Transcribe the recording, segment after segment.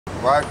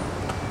right?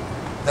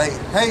 They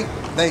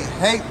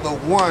hate the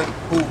one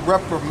who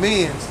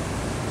reprimands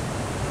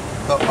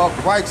the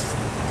uprighteous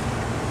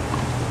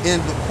in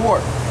the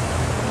court,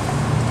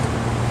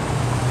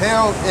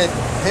 held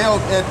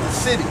at the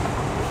city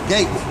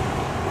gates,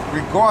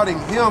 regarding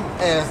him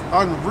as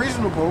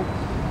unreasonable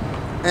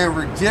and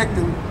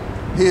rejecting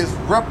his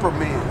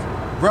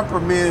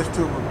reprimands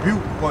to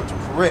rebuke or to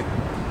correct.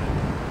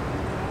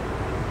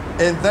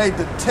 And they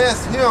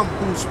detest him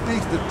who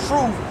speaks the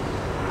truth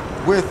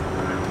with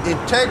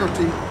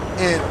integrity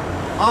and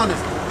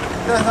honesty.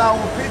 That's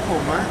our people,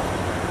 man.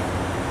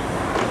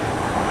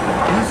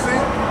 You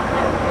see?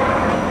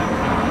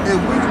 And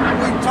we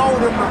told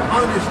them the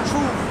honest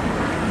truth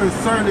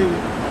concerning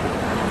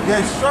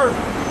their shirt,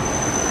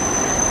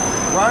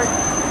 right?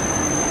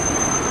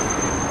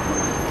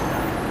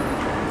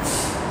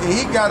 And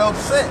he got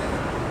upset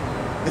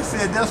and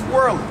said, that's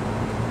worldly.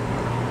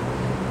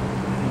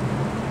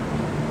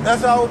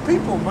 That's our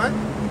people, man.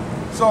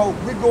 So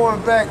we're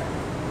going back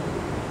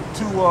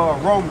to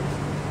Romans.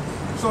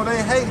 So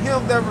they hate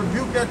him that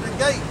rebuke at the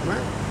gate,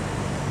 man.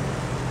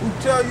 Who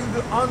tell you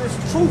the honest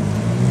truth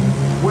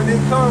when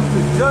it comes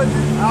to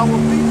judging our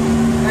people.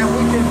 And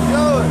we can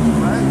judge,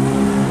 man.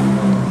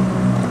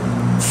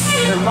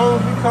 As long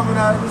as we coming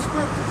out of the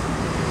scriptures.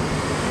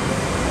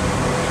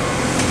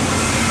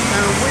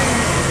 And we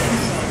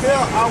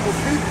tell our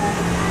people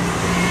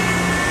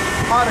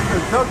how to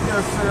conduct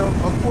themselves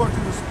according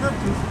to the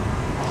scriptures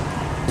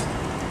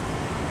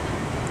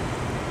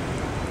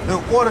in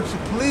order to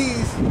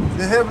please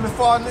the Heavenly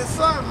Father and His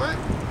Son, man.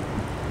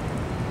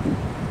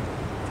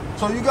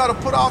 So you got to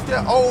put off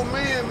that old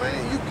man,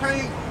 man. You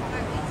can't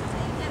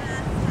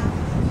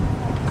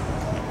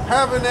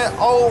having that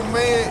old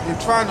man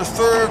and trying to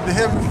serve the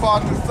Heavenly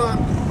Father and Son.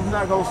 You're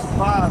not gonna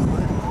survive,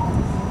 man.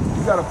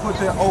 You got to put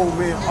that old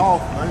man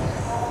off, man.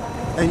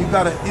 And you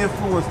got to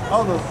influence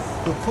others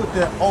to put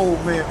that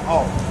old man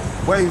off.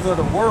 Ways of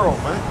the world,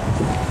 man.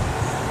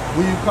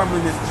 When you come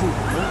in this truth,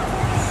 man.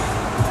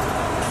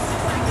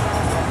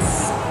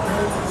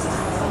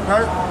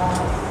 Okay?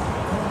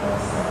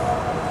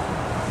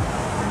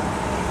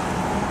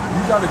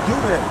 You got to do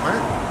that,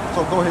 man.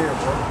 So go ahead,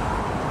 bro.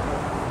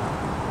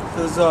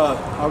 Says,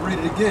 I'll read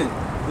it again.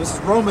 This is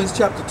Romans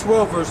chapter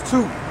 12, verse 2.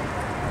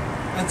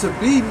 And to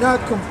be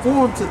not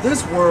conformed to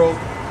this world,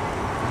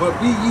 but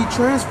be ye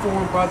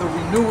transformed by the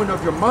renewing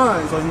of your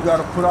mind. So you got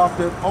to put off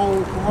that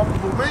old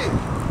corruptible man.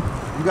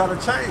 You got to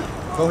change.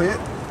 Go ahead.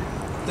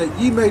 That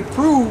ye may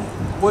prove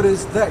what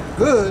is that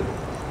good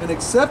and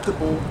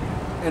acceptable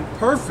and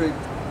perfect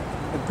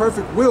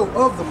will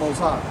of the Most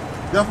High.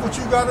 That's what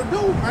you got to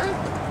do, man.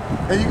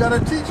 And you got to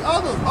teach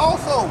others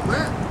also,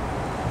 man.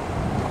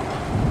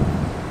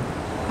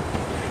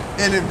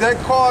 And if that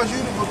cause you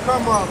to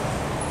become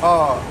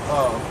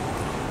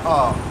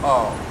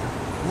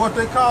what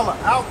they call an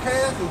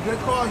outcast, if that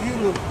cause you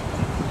to,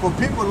 for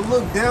people to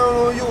look down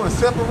on you and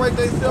separate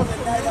themselves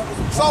from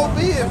you, so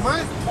be it,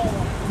 man.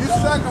 You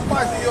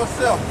sacrificing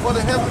yourself for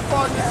the Heavenly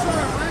Father and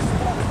Son, man.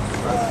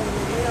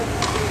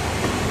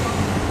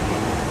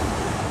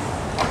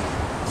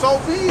 So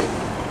be it.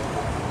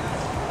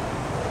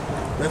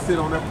 That's it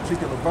on that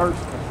particular verse.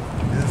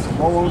 There's some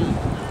more on it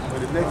for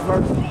the next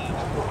verse.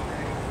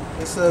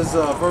 It says,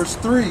 verse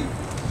 3,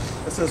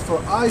 it says,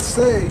 for I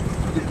say,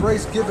 the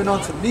grace given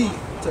unto me,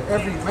 to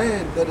every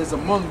man that is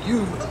among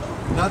you,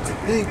 not to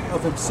think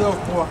of himself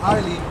more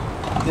highly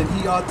than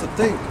he ought to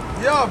think.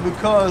 Yeah,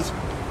 because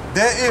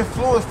that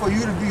influence for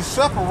you to be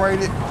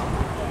separated,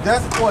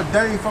 that's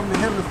ordained from the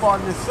Heavenly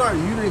Father and His Son.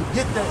 You didn't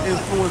get that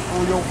influence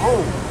on your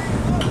own.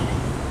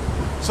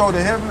 So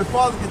the Heavenly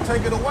Father can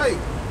take it away.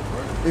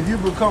 If you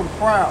become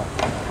proud,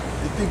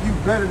 you think you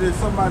better than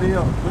somebody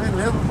else, man,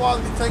 the Heavenly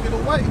Father can take it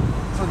away.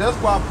 So that's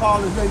why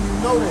Paul is letting you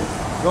know that.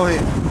 Go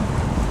ahead.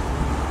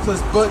 It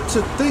says, but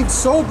to think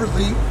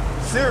soberly,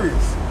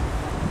 serious.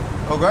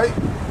 Okay?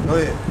 Go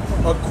ahead.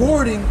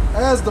 According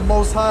as the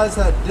Most High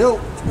had dealt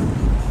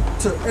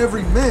to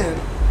every man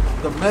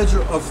the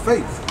measure of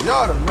faith.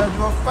 Yeah, the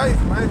measure of faith,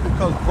 man,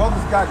 because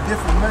brothers got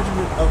different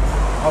measurement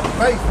of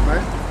faith,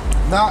 man.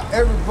 Not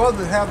every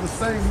brother have the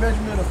same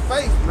measurement of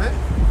faith, man.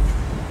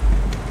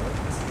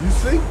 You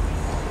see?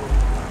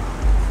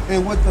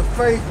 And with the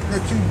faith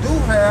that you do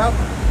have,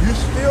 you're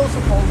still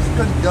supposed to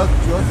conduct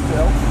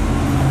yourself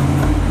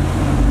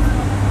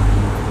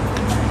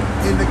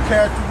in the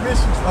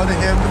characteristics of the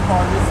Heavenly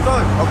Father and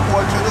Son,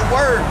 according to the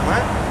Word,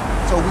 man.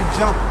 So we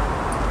jump.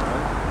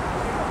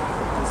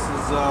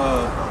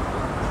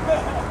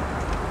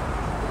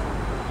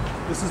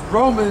 This is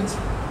Romans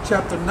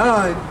chapter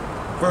 9,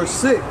 verse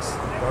 6.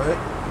 Go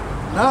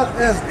ahead. Not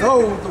as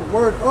though the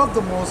word of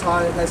the Most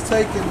High has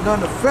taken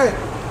none effect,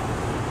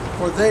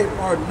 for they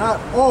are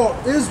not all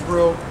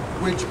Israel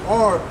which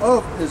are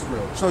of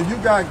Israel. So you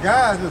got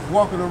guys that's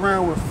walking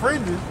around with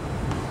fringes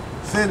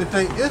saying that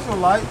they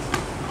Israelites,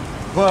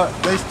 but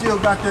they still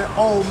got that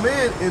old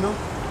man in them.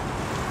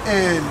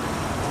 And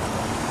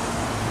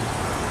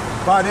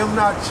by them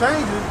not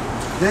changing,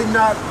 they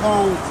not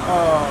going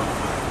to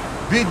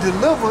be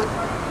delivered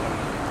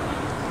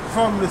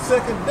from the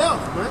second death,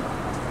 man.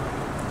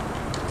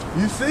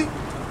 You see?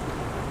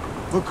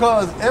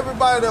 Because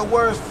everybody that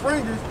wears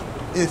fringes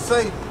and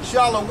say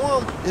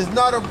Shalom is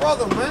not a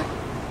brother, man.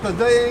 Because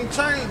they ain't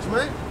changed,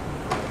 man.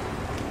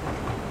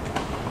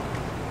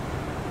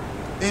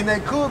 And they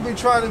could be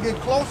trying to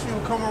get close to you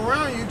and come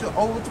around you to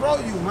overthrow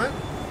you, man.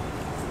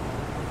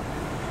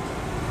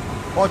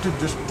 Or to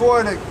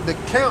destroy the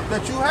camp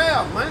that you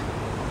have, man.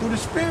 Through the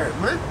spirit,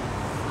 man.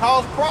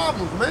 Cause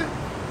problems, man.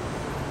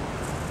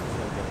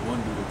 Like that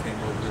one dude that came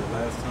over here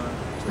last time.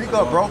 Speak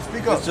up, bro.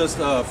 Speak up. It's just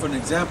for an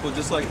example,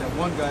 just like that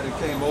one guy that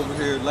came over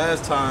here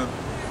last time,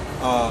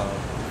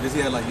 because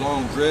he had like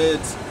long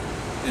dreads,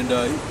 and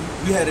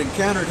we had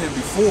encountered him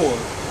before,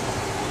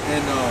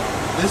 and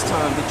this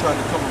time he tried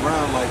to come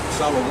around like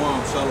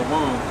Shalom,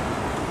 Shalom,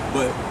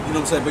 but you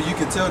know what I'm saying. But you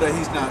can tell that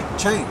he's not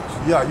changed.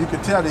 Yeah, you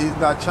can tell that he's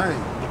not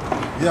changed.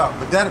 Yeah,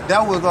 but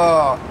that was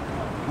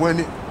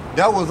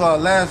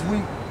last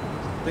week. I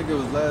think it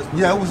was last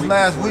week. Yeah, it was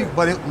last week,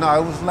 but it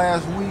was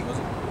last week.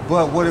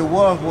 But what it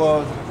was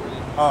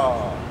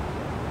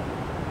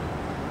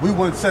we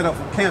weren't set up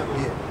for camp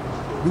yet.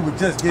 We were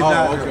just getting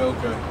out here.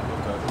 Okay.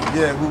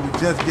 Yeah, we were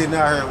just getting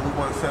out here and we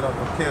weren't set up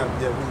for camp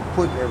yet. We were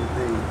putting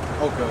everything,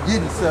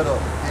 getting set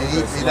up.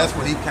 And that's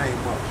when he came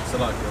up.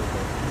 Okay.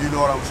 You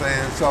know what I'm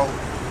saying? So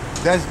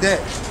that's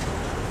that.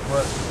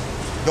 But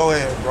go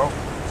ahead, bro. All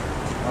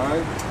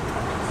right.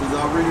 So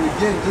I'll read it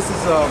again. This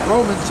is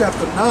Romans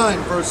chapter 9,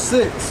 verse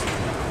 6.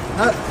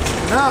 Not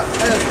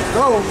as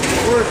though the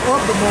word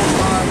of the Most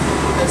High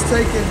has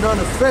taken none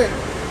effect,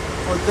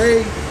 for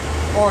they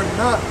are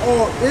not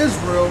all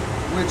Israel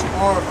which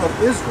are of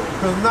Israel.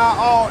 Because not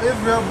all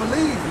Israel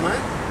believes, man.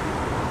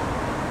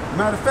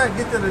 Matter of fact,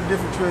 get that in a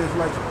different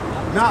translation.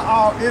 Not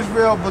all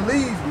Israel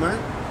believes, man.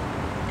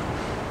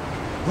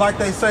 Like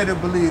they say they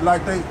believe,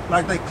 like they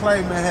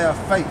claim they have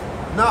faith.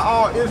 Not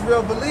all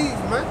Israel believes,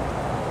 man.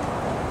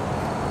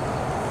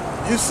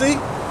 You see?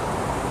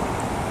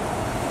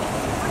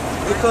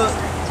 Because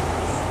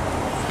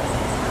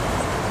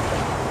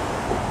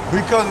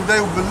if they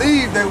would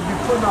believe, they would be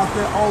putting off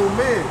their old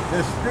man.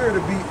 Their spirit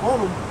would be on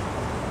them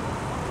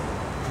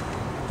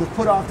to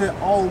put off their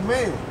old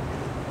man.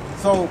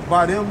 So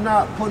by them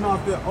not putting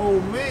off their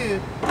old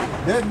man,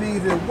 that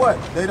means that what?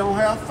 They don't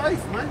have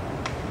faith, man.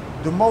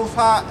 The Most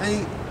High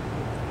ain't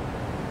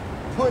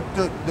put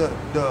the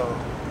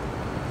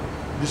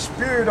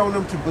spirit on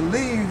them to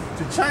believe,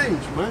 to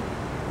change, man.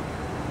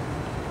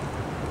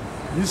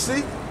 You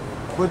see?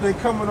 But they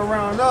coming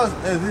around us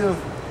as if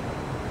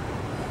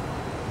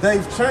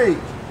they've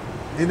changed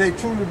and they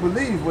truly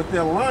believe, but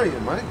they're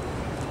lying, man.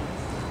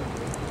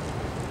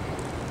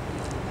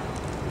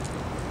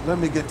 Let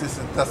me get this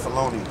in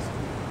Thessalonians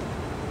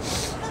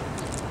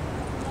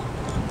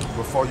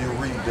before you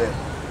read that.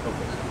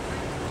 Okay.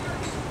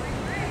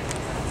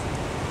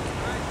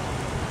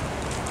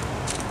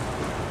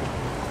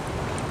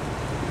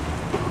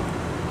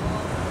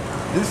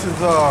 This is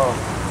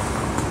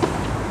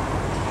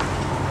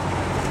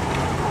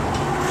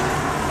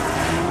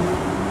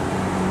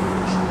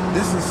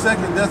This is 2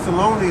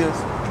 Thessalonians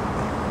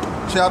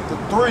chapter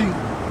 3,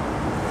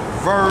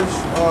 verse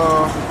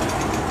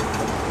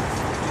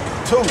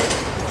 2.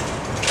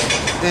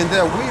 And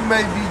that we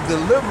may be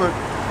delivered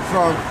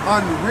from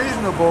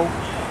unreasonable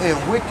and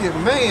wicked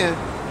man,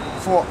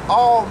 for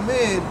all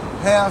men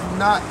have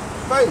not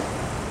faith.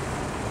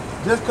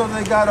 Just because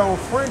they got on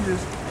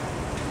fringes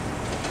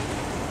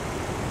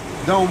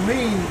don't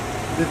mean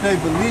that they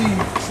believe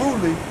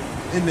truly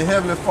in the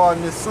Heavenly Father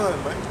and His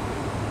Son, man.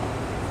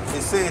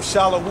 It says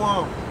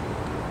Shalom.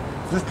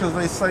 Just because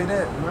they say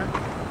that, man,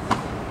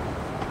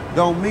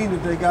 don't mean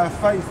that they got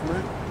faith,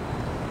 man.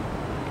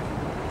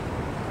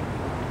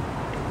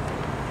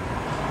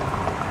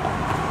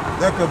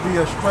 That could be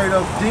a straight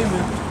up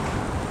demon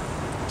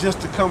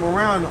just to come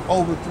around and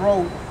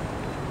overthrow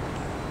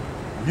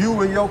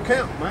you and your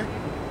camp, man.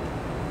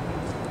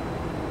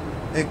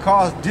 And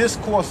cause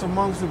discourse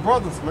amongst the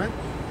brothers, man.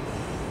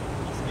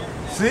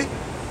 See?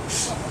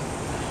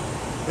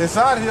 It's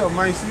out here,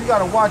 man. So you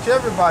gotta watch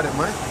everybody,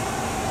 man.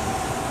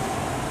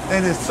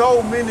 And there's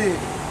so many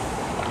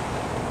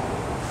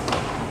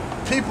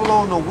people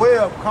on the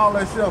web call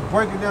themselves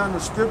breaking down the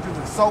scriptures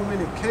in so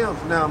many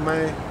camps now,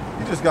 man.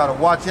 You just gotta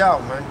watch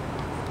out, man.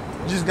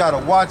 You just gotta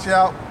watch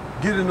out,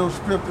 get in those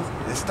scriptures,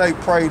 and stay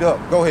prayed up.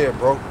 Go ahead,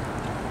 bro. All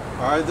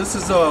right, this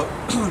is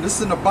this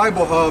is in the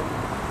Bible Hub.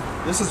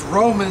 This is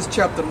Romans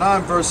chapter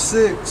 9, verse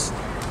 6.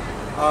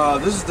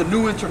 This is the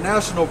New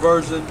International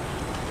Version.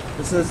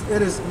 It says,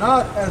 "It is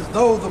not as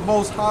though the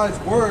Most High's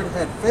word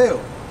had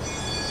failed,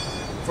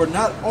 for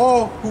not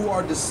all who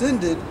are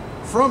descended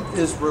from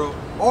Israel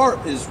are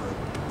Israel."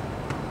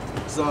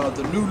 It's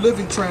the New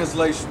Living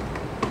Translation.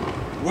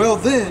 "Well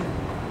then,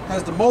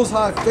 has the Most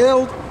High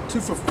failed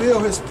to fulfill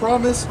His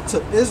promise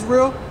to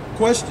Israel?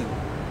 Question: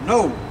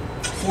 No,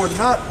 for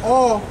not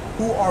all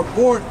who are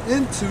born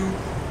into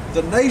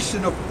the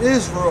nation of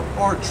Israel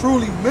are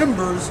truly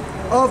members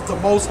of the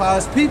Most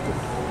High's people."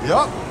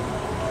 Yup.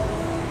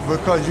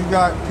 Because you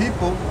got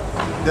people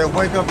that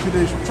wake up to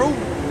this truth,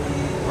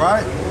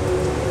 right?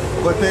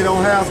 But they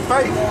don't have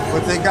faith,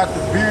 but they got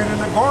the beard and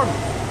the garment.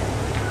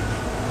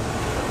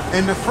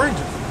 in the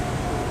fringes.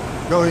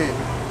 Go ahead.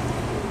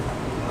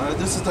 All right,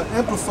 this is the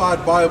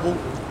Amplified Bible.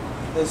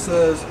 It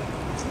says,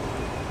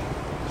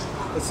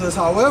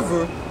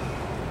 however,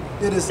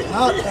 it is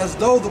not as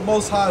though the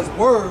Most High's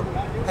word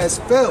has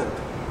failed,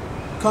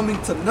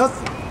 coming to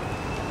nothing.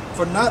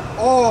 For not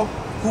all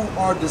who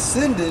are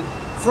descended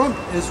from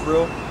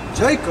Israel,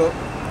 Jacob,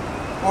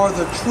 are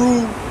the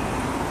true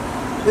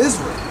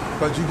Israel.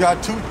 Because you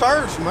got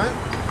 2/3, man.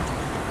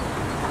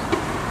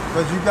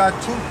 Because you got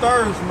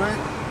 2/3, man.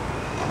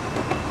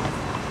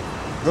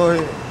 Go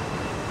ahead.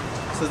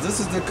 So this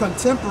is the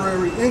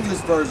contemporary English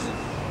version.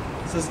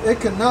 It says, it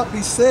cannot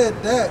be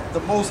said that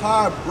the Most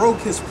High broke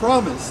his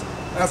promise.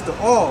 After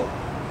all,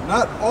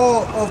 not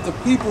all of the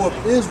people of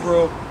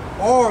Israel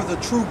are the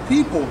true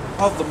people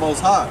of the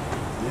Most High.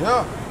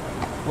 Yeah.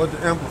 What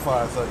the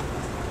Amplified say?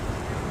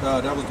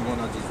 That was the one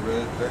I just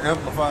read. The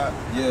Amplified?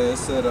 Yeah, it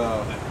said,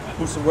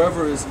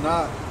 whosoever is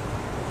not,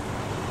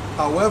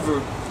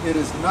 however, it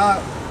is not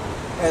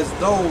as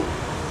though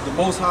the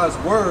Most High's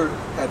word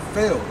had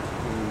failed,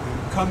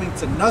 coming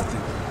to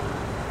nothing.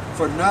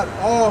 For not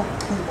all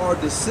who are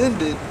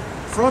descended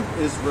from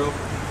Israel,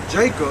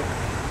 Jacob,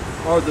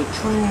 are the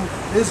true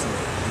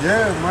Israel.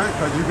 Yeah, man,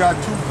 because you got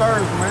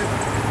 2/3, man.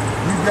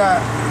 You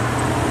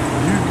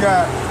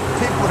got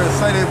people that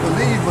say they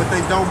believe, but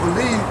they don't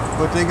believe,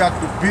 but they got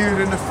the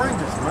beard and the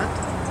fringes, man.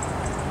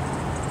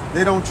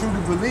 They don't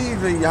truly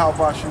believe in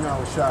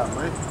YAHAWASHI,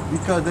 man,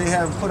 because they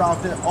haven't put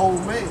out their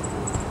old man.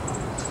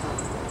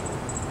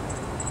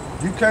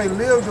 You can't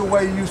live the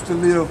way you used to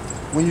live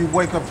when you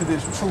wake up to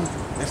this truth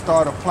and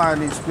start applying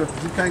these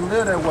scriptures. You can't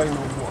live that way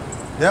no more.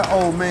 That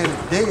old man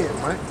is dead,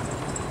 man.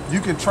 You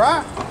can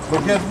try,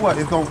 but guess what?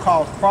 It's gonna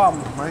cause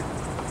problems, man.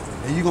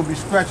 And you're gonna be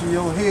scratching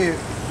your head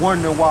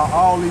wondering why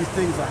all these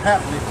things are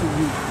happening to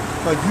you.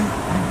 Because you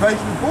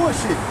basically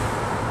bullshit.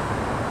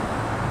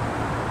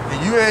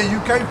 And you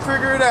can't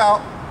figure it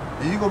out.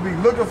 And you're gonna be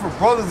looking for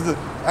brothers to,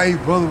 hey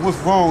brother, what's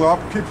wrong? I'll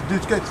catch you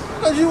this case.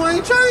 Because you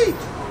ain't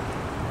changed.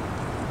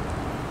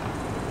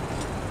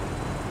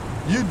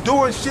 You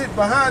doing shit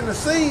behind the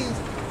scenes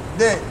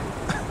that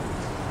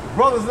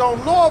brothers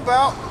don't know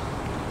about,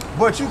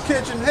 but you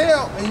catching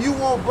hell and you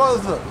want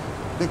brothers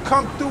to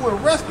come through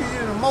and rescue you,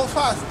 and the Most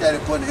High steady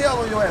putting hell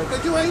on your ass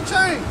because you ain't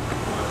changed.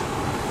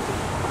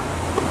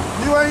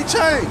 You ain't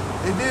changed.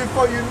 And then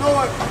before you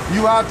know it,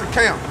 you out the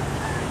camp.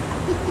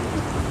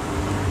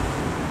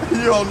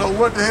 You don't know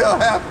what the hell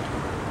happened.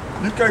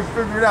 You can't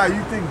figure it out.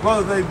 You think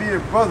brothers ain't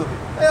being brotherly.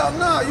 Hell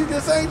no, you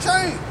just ain't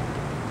changed.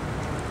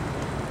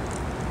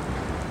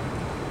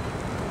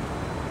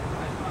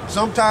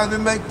 Sometimes it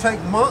may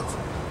take months,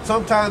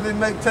 sometimes it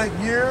may take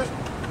years,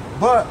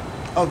 but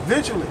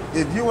eventually,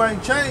 if you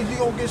ain't changed, you're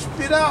gonna get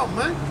spit out,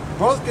 man.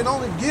 Brothers can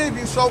only give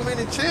you so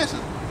many chances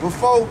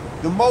before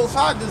the Most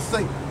High just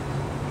say,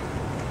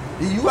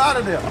 you out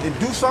of there and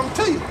do something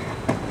to you.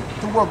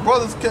 To where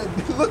brothers can't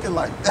be looking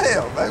like,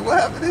 damn, man, what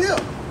happened to him?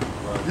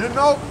 Right. You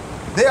know,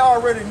 they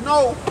already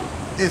know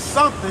it's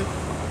something,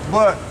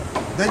 but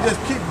they just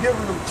keep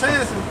giving them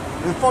chances.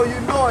 Before you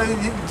know it,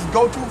 he just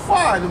go too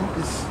far and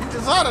he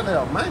just out of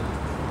there, man.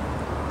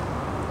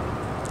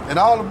 And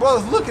all the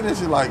brothers looking at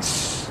you like,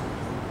 shh.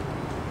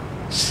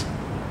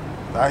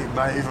 I ain't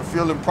not even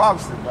feeling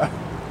prophecy, man.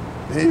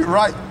 He ain't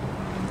right.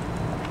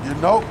 You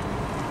know?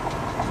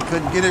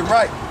 Couldn't get it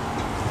right.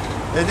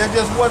 And that's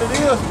just what it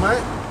is,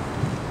 man.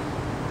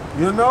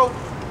 You know?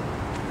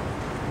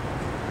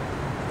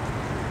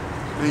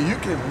 And you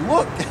can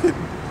look,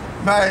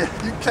 man,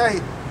 you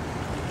can't,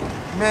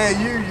 man,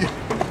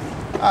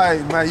 all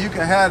right, man, you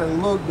can have the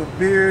look, the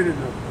beard, and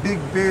the big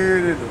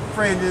beard, and the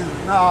fringes,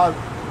 and all,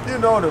 you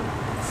know, the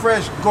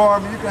fresh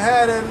garment. You can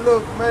have that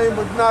look, man,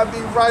 but not be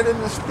right in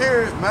the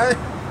spirit, man.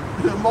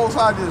 The Most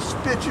High just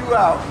spit you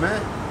out,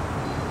 man.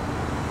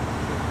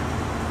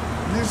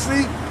 You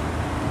see?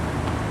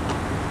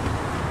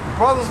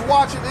 Brothers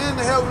watching and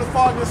the Heavenly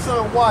Father and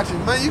Son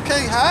watching. Man, you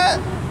can't hide.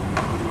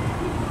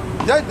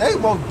 They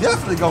most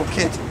definitely gonna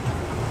catch it.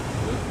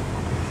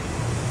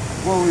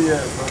 Where we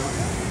at, brother?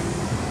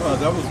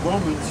 That was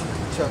Romans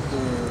chapter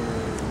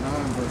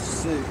 9, verse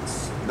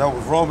 6. That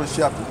was Romans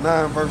chapter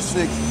 9, verse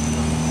 6.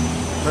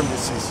 Let me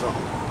see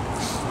something.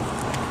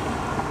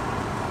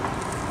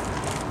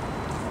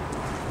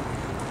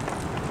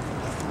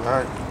 All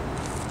right.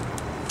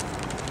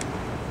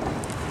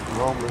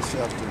 Romans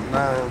chapter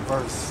 9,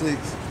 verse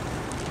 6.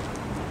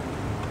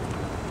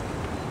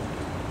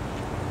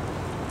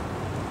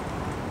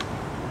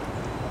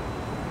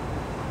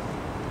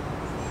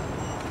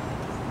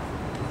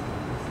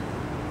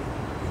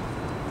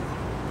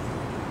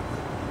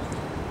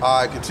 All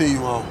right,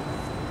 continue on.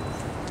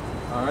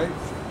 All right.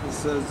 It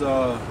says,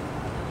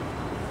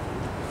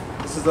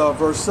 this is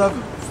verse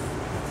 7.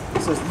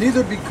 It says,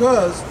 neither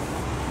because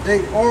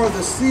they are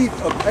the seed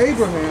of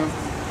Abraham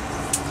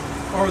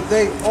are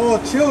they all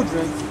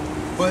children,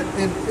 but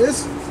in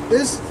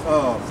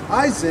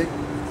Isaac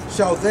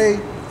shall they...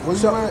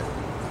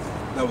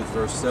 That was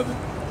verse 7.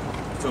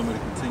 You told me to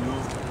continue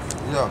on?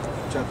 Yeah.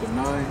 Chapter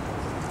 9.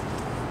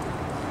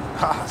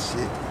 Ah,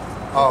 shit.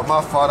 Oh,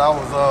 my fault. I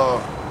was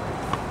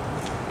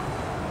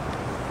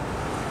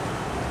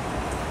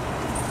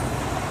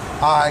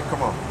All right,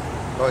 come on.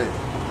 Go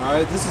ahead. All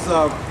right, this is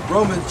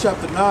Romans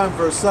chapter 9,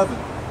 verse 7.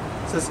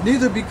 It says,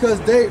 neither because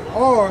they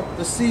are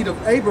the seed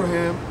of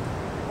Abraham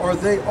are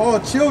they all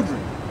children.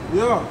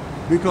 Yeah,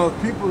 because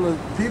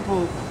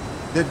people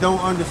that don't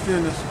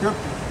understand the scripture,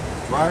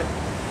 right?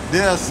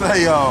 They'll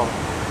say,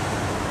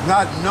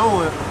 not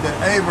knowing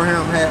that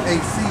Abraham had a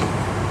seed,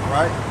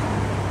 right?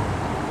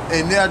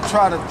 And they'll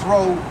try to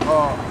throw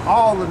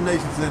all the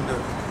nations in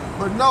there.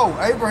 But no,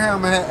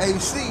 Abraham had a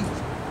seed.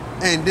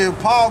 And then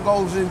Paul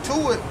goes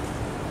into it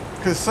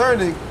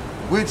concerning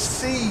which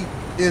seed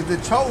is the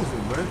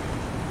chosen, man.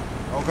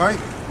 Okay,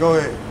 go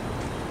ahead.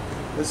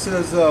 It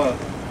says,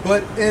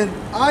 but in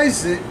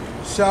Isaac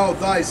shall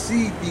thy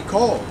seed be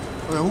called.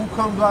 And who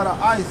comes out of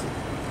Isaac?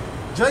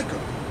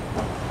 Jacob.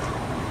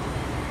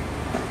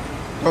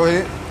 Go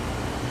ahead.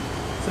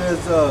 It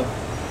says,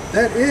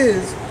 that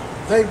is,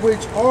 they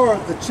which are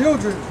the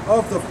children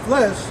of the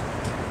flesh,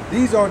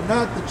 these are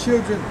not the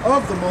children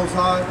of the Most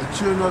High. The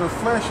children of the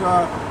flesh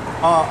are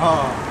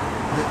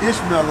the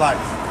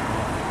Ishmaelites.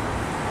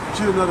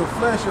 Children of the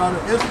flesh are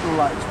the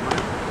Israelites, man.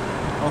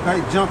 Okay,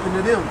 jump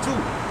into them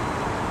too.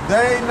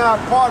 They ain't not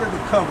part of the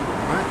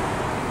covenant, man.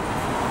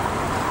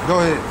 Go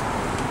ahead.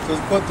 It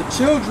says, but the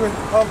children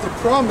of the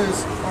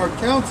promise are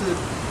counted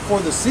for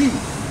the seed.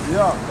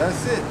 Yeah,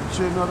 that's it. The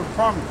children of the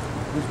promise.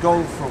 Which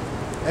goes from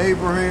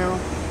Abraham,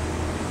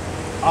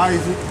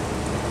 Isaac,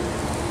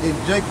 and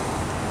Jacob.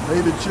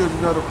 They the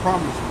children of the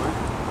promise, man.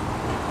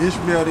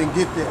 Ishmael didn't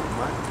get that,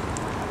 man.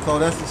 So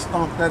that's to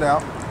stomp that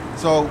out.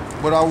 So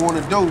what I want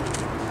to do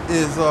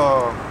is,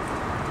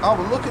 I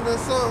was looking at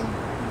something.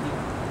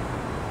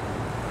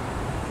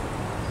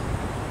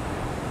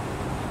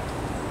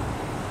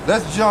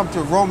 Let's jump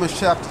to Romans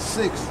chapter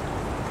 6,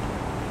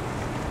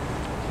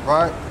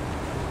 right?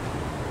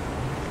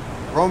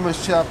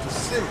 Romans chapter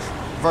 6,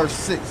 verse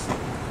 6. All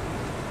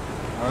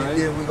right. And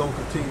then we're going to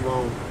continue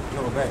on,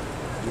 back.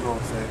 You know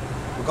what I'm saying?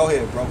 But go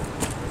ahead, bro.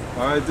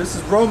 All right, this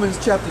is Romans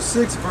chapter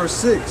 6, verse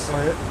 6. Go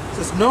ahead. It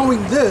says,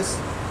 knowing this,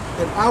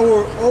 that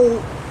our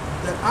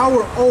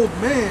old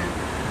man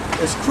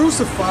is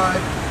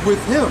crucified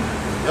with him.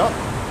 Yup.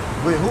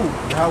 With who?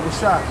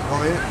 YAHAWASHI. Go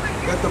ahead.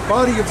 That the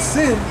body of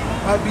sin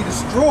might be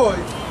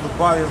destroyed. The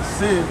body of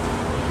sin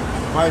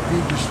might be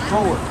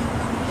destroyed.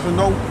 So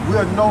no, we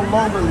are no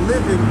longer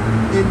living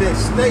in that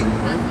state,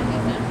 man.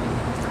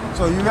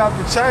 So you have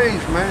to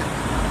change, man.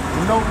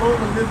 You're no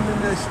longer living in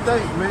that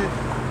state, man.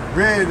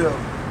 Ready to,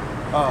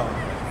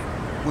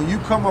 when you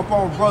come up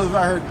on brothers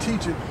out here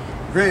teaching,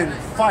 ready to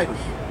fight them.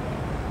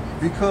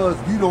 Because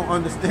you don't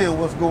understand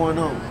what's going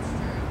on.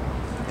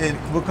 And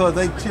because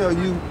they tell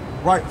you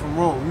right from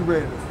wrong, you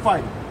ready to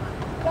fight them.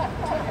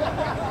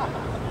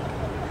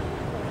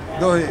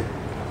 Go ahead.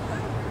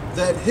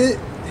 That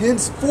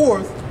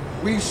henceforth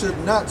we should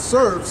not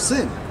serve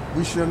sin.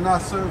 We should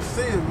not serve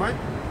sin, man.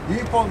 You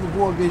ain't supposed to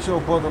go against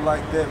your brother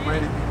like that,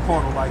 man, and be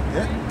carnal like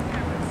that.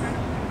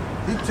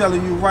 He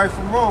telling you right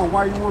from wrong.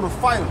 Why you want to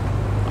fight him?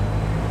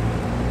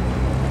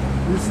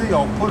 You see,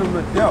 or put him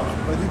to death,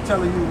 but he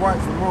telling you right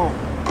from wrong.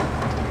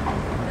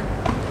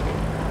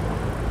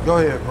 Go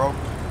ahead, bro. All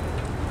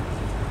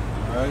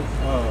right.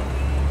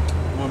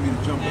 You want me to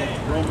jump back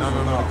to Romans? No.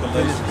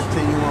 Let's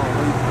continue on.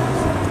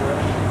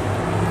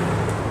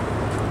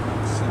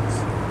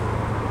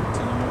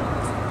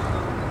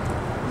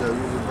 Yeah, you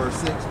was in verse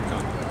 6.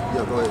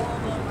 Yeah, go ahead.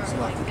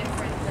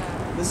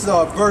 This is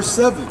verse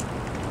 7.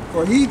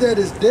 For he that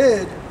is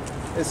dead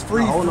is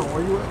free. Hold on,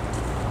 where you at?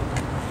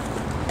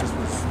 This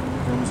was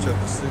Romans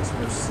chapter 6,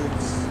 verse 6.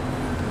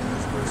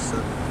 This verse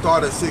 7.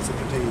 Start at 6 and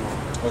continue on.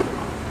 Okay.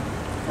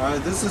 All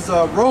right, this is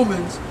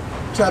Romans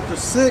chapter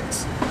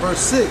 6, verse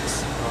 6.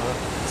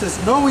 It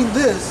says, knowing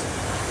this,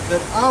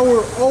 that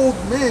our old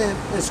man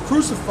is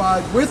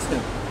crucified with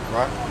him,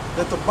 Right.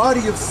 that the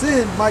body of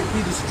sin might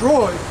be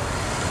destroyed,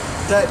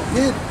 that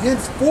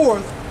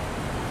henceforth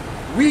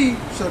we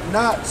should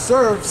not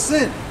serve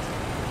sin.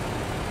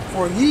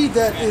 For he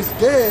that is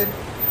dead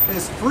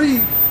is free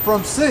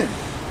from sin.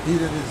 He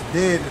that is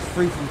dead is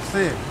free from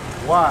sin.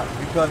 Why?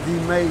 Because he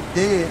made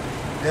dead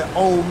that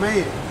old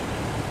man.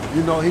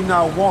 You know, he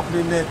not walking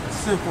in that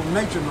sinful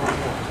nature no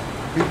more.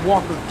 He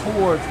walking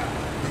towards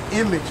the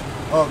image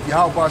of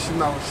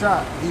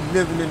YAHAWASHI. He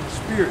living in the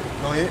spirit.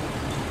 Go ahead.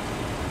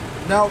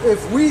 Now, if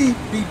we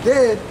be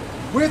dead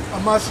with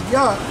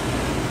Mashiach,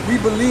 we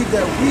believe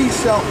that we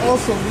shall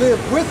also live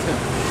with him.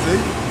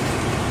 See?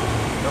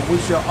 That we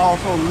shall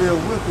also live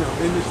with him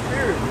in the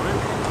spirit, man.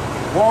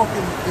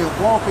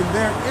 Walking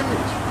their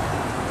image.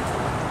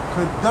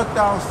 Conduct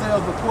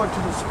ourselves according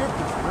to the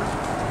scriptures, man.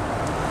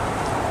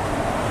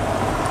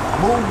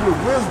 Move with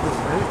wisdom,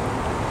 man.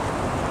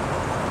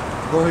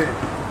 Go ahead.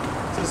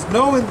 It says,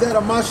 knowing that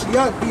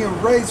Mashiach being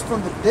raised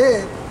from the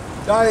dead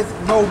dieth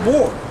no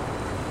more.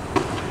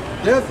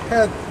 Death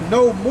hath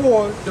no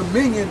more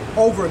dominion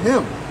over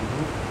him.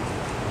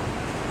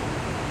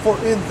 For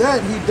in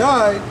that he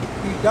died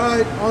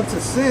unto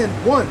sin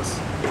once.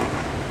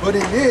 But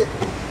in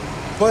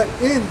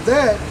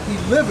that he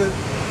liveth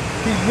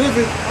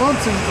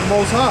unto the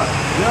Most High.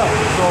 Yeah,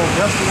 so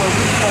that's the way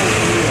we're supposed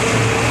to live.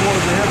 According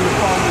towards the Heavenly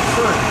Father's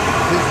Son,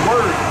 His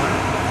Word, man.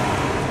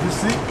 You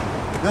see?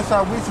 That's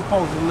how we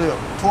supposed to live.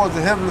 Towards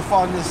the Heavenly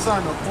Father and His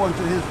Son, according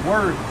to His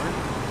Word,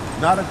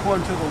 man. Not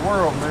according to the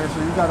world, man. So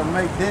you got to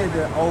make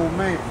that old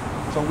man.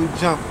 So we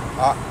jump.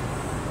 All right.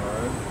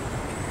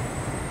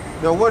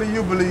 Now, what do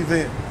you believe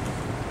in?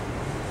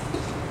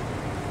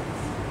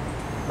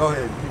 Go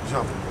ahead, keep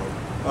jumping,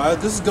 bro. All right,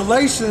 this is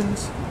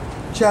Galatians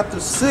chapter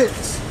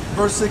 6,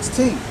 verse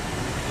 16.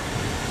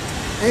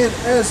 And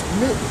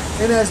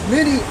as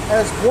many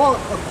as walk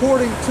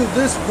according to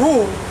this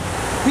rule,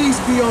 peace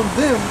be on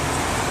them,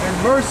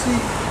 and mercy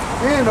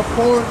and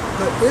upon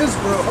the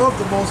Israel of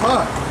the Most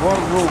High. What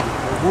rule?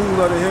 The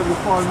rule of the Heavenly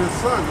Father and His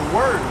Son, the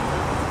Word.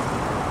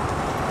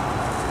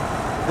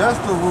 That's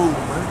the rule,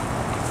 man.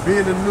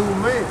 Being a new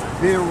man,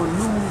 being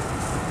renewed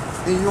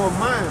in your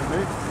mind,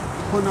 man.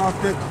 Putting off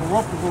that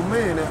corruptible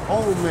man, that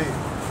old man.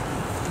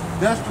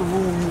 That's the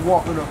rule you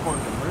walking up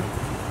under, man.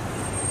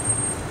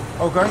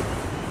 Okay?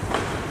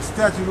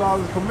 Statute, laws,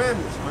 and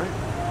commandments, man.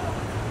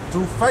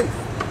 Through faith.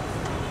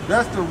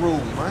 That's the rule,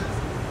 man.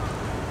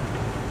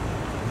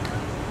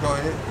 Go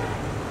ahead.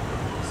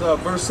 So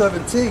verse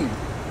 17.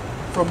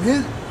 From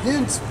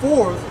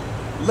henceforth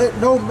let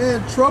no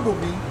man trouble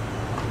me,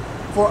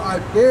 for I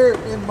bear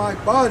in my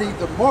body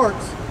the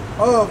marks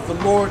of the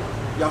Lord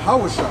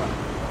YAHAWASHI.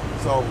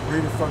 So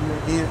read it from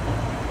there again.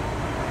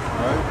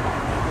 Right?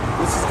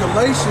 This is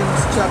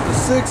Galatians chapter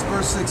 6,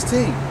 verse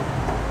 16.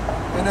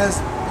 And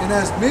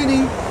as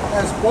many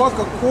as walk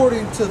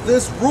according to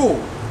this rule,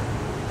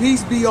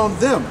 peace be on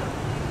them,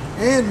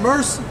 and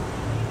mercy,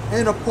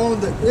 and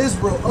upon the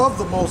Israel of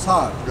the Most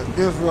High. The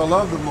Israel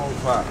of the Most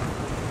High.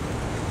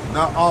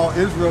 Not all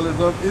Israel is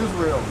of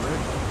Israel, man.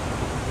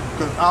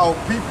 Because our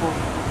people,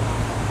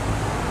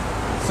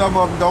 some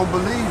of them don't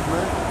believe,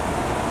 man.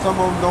 Some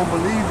of them don't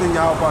believe in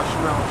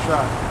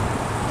YAHAWASHI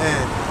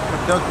and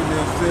conducting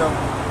themselves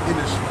in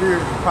the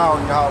spirit and power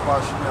of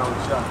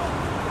YAHAWASHI.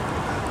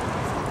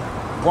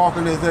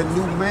 Walking as that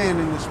new man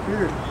in the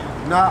spirit.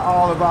 Not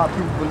all of our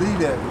people believe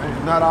that,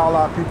 man. Not all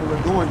our people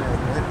are doing that,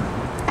 man.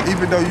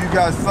 Even though you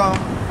got some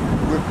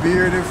with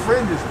beard and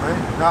fringes,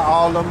 man. Not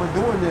all of them are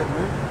doing that,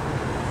 man.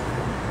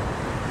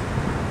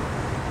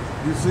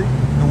 You see?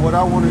 And what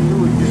I want to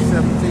do is get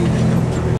 17 to